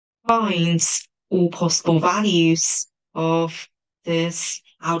Find all possible values of this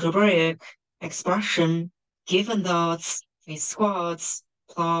algebraic expression given that a squared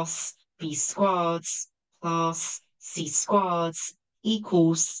plus b squared plus c squared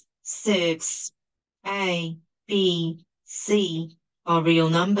equals 6. A, B, C are real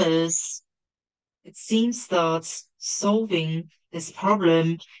numbers. It seems that solving this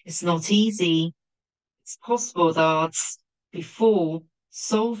problem is not easy. It's possible that before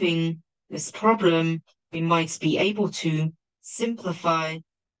solving this problem, we might be able to simplify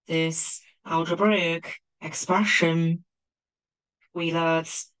this algebraic expression. We let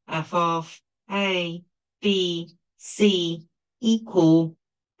f of A, B, C equal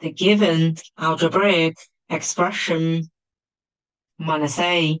the given algebraic expression. Minus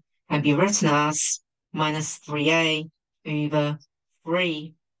A can be written as minus 3A over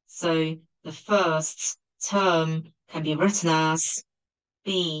 3. So the first term can be written as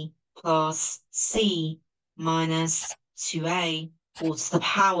B plus C minus 2A all to the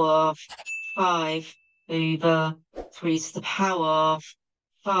power of 5 over 3 to the power of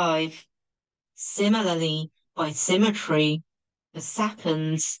 5. Similarly, by symmetry, the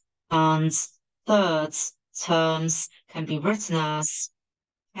second and third terms can be written as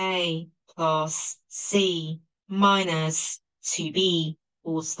A plus C minus 2B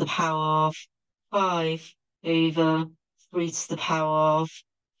all to the power of 5 over 3 to the power of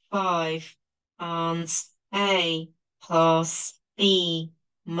 5, and A plus B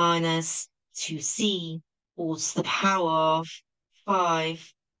minus 2C all to the power of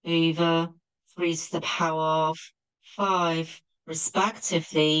 5 over 3 to the power of 5,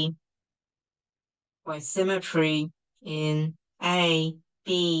 respectively. By symmetry in A,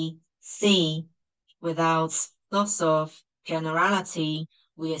 B, C, without loss of generality,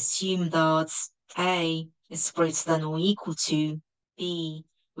 we assume that A is greater than or equal to B,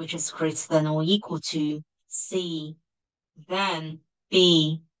 which is greater than or equal to C. Then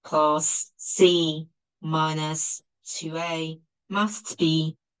B plus C minus 2A must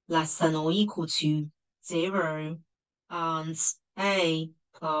be less than or equal to 0, and A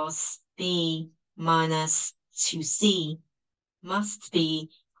plus B minus 2C must be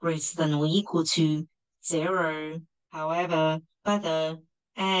greater than or equal to 0. However, whether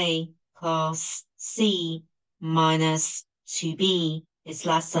A plus C minus 2B is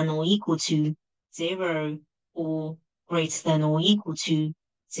less than or equal to 0 or greater than or equal to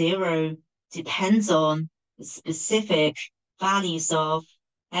 0 depends on the specific values of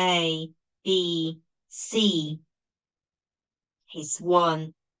A, B, C. Case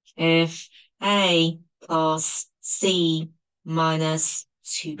 1. If A plus C minus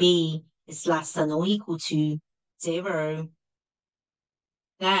 2B is less than or equal to 0,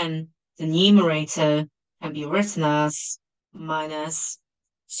 then the numerator can be written as minus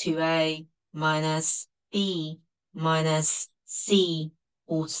 2A minus B minus C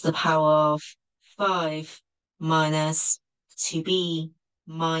all to the power of 5 minus 2B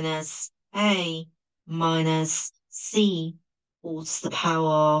minus A minus C all to the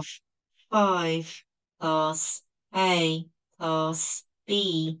power of 5 plus A plus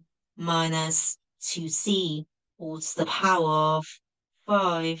B minus 2C all to the power of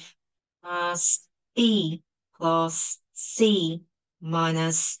 5 as B plus C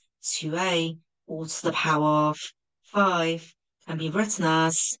minus 2A all to the power of 5 can be written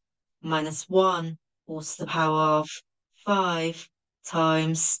as minus 1 all to the power of 5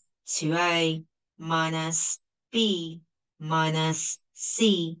 times 2A minus B minus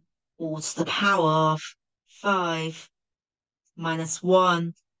C all to the power of 5. Minus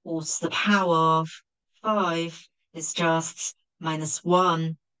 1 all to the power of 5 is just minus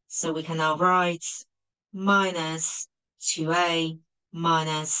 1, so we can now write minus 2A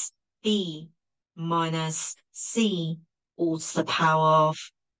minus B minus C all to the power of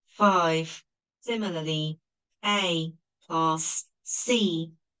 5. Similarly, A plus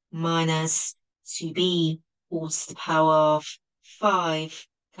C minus 2B all to the power of 5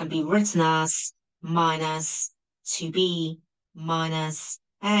 can be written as minus 2B minus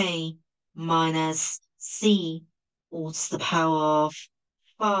A minus C all to the power of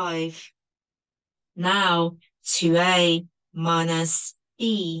 5. Now 2A minus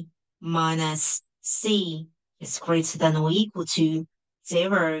B minus C is greater than or equal to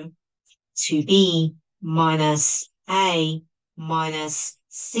 0. 2B minus A minus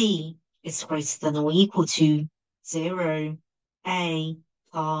C is greater than or equal to 0. A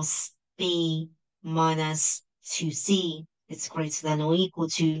plus B minus 2C is greater than or equal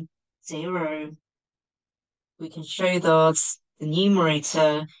to 0. We can show that the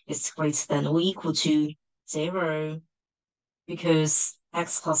numerator is greater than or equal to 0 because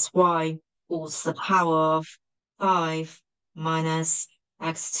x plus y all to the power of 5 minus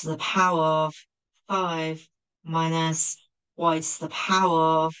x to the power of 5 minus y to the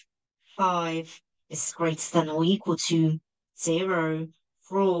power of 5 is greater than or equal to 0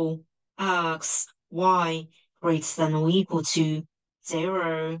 for all x, y greater than or equal to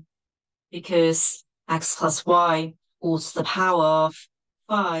 0, because x plus y all to the power of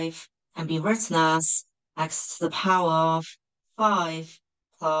 5 can be written as x to the power of 5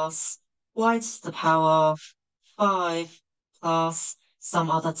 plus y to the power of 5 plus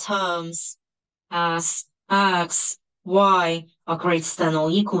some other terms, as x, y are greater than or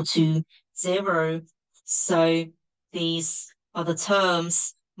equal to 0. So these other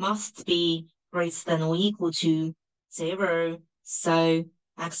terms must be greater than or equal to 0. So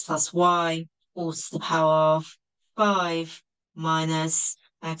x plus y all to the power of 5 minus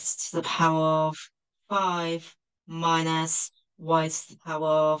x to the power of 5 minus y to the power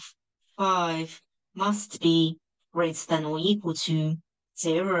of 5 must be greater than or equal to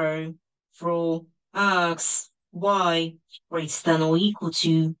 0 for x, y greater than or equal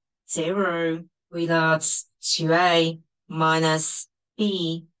to 0. That's 2a minus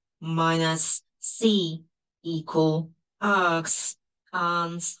b minus c equal x,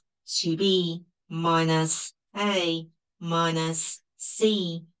 and 2b minus a minus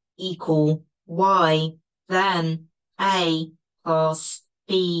c equal y. Then a plus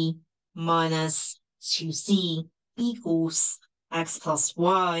b minus 2c equals x plus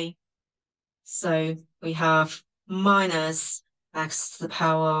y. So we have minus x to the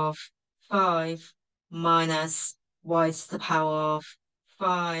power of 5 minus y to the power of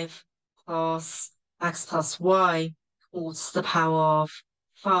 5 plus x plus y all to the power of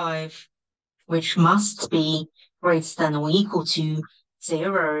 5, which must be greater than or equal to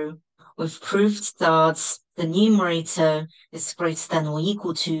 0. We've proved that the numerator is greater than or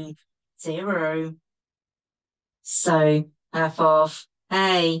equal to 0. So f of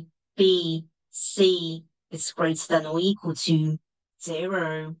a, b, c is greater than or equal to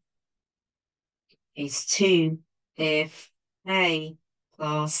 0. Case 2, if a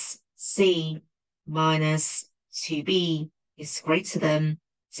plus c minus 2b is greater than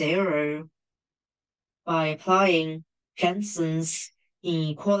 0. By applying Jensen's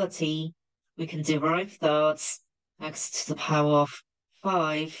inequality, we can derive that x to the power of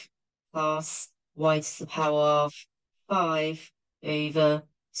 5 plus y to the power of 5 over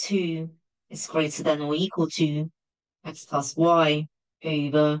 2 is greater than or equal to x plus y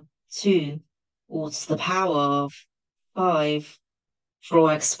over 2 all to the power of 5 for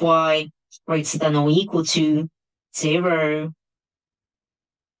xy greater than or equal to 0.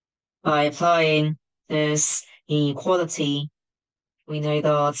 By applying this inequality, we know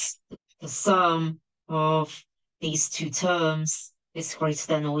that the sum of these two terms is greater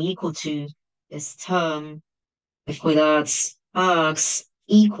than or equal to this term. If we let x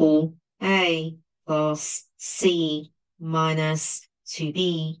equal a plus c minus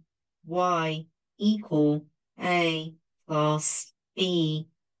 2b, y equal a plus b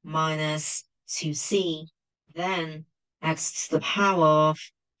minus 2c, then x to the power of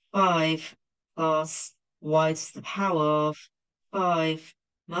 5 plus y to the power of 5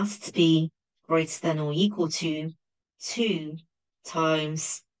 must be greater than or equal to 2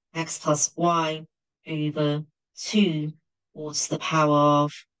 times x plus y over 2 all to the power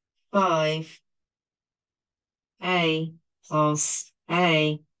of 5. A plus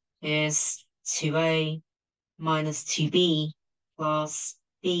a is 2a minus 2b plus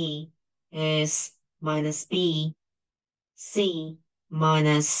b is minus b. C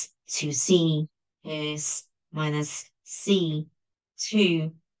minus 2c is minus c.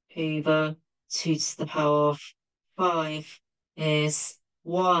 2 over 2 to the power of 5 is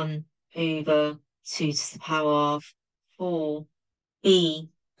 1 over 2 to the power of 4. B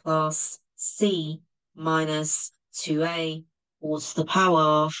plus c minus 2a all to the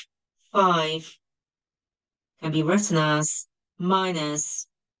power of 5 can be written as minus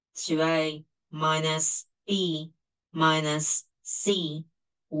 2a minus b minus c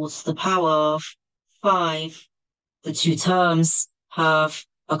all to the power of 5. The two terms have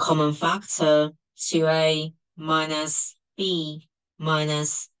a common factor, 2a minus b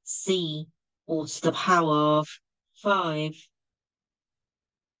minus c all to the power of 5.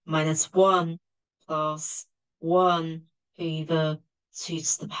 Minus 1 plus 1 over 2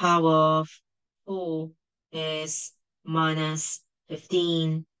 to the power of 4 is minus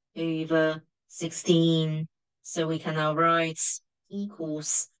 15 over 16. So we can now write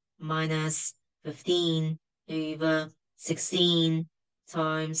equals minus 15 over 16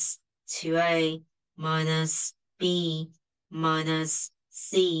 times 2a minus b minus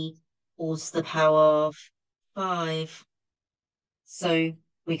C all to the power of 5. So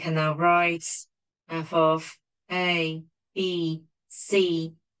we can now write f of a, b,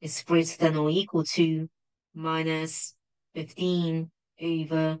 c is greater than or equal to minus 15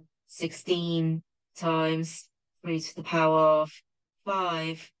 over 16 times 3 to the power of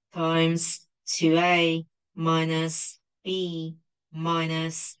 5 times 2a minus b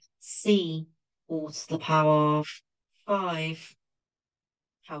minus c all to the power of 5.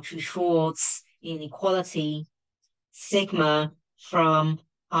 Cauchy-Schwarz inequality sigma from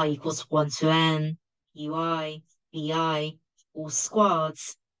I equals 1 to n, ui, bi, all squared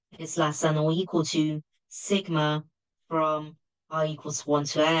is less than or equal to sigma from I equals 1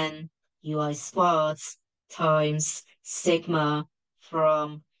 to n, ui squared times sigma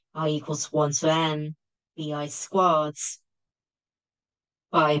from I equals 1 to n, bi squared.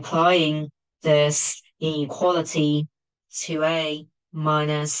 By applying this inequality to a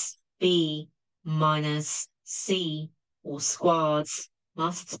minus b minus c all squared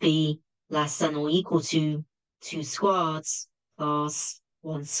must be less than or equal to 2 squared plus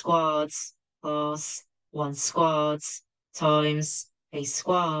 1 squared plus 1 squared times a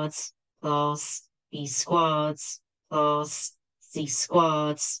squared plus b squared plus c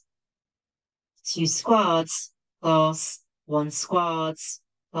squared. 2 squared plus 1 squared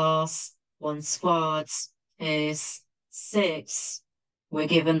plus 1 squared is 6. We're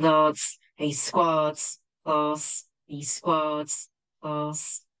given that a squared plus b squared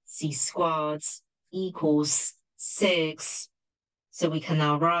plus c squared equals 6. So we can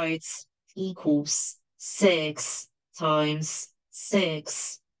now write equals 6 times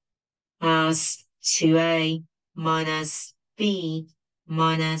 6 as 2a minus b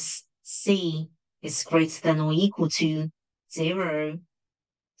minus c is greater than or equal to 0.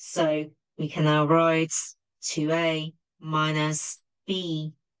 So we can now write 2a minus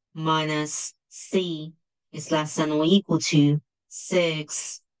b minus c is less than or equal to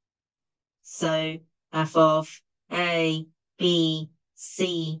 6. So f of a, b,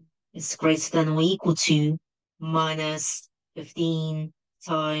 c is greater than or equal to minus 15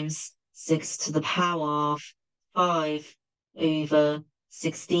 times 6 to the power of 5 over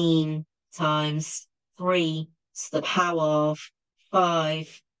 16 times 3 to the power of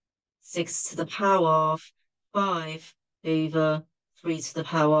 5. 6 to the power of 5 over 3 to the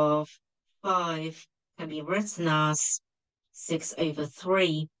power of 5 can be written as 6 over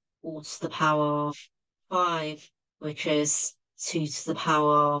 3 all to the power of 5, which is 2 to the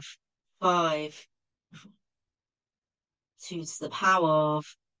power of 5. 2 to the power of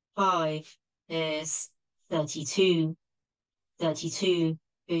 5 is 32. 32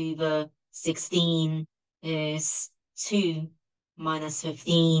 over 16 is 2 minus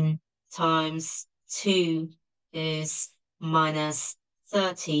 15 times 2 is minus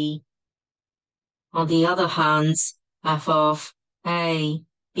 30. On the other hand, f of a,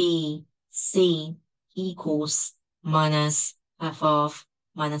 b, c equals minus f of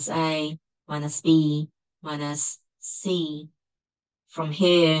minus a minus b minus c. From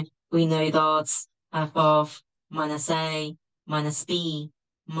here, we know that f of minus a minus b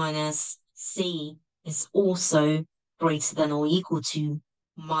minus c is also greater than or equal to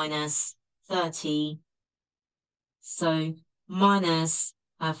minus 30. So minus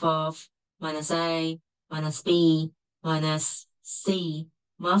f of minus a minus b minus c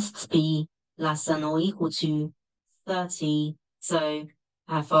must be less than or equal to 30. So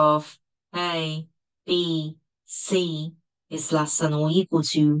f of a, b, c is less than or equal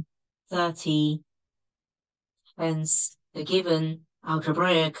to 30. Hence, the given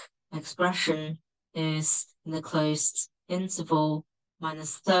algebraic expression is in the closed interval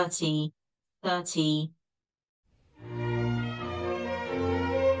minus 30, 30.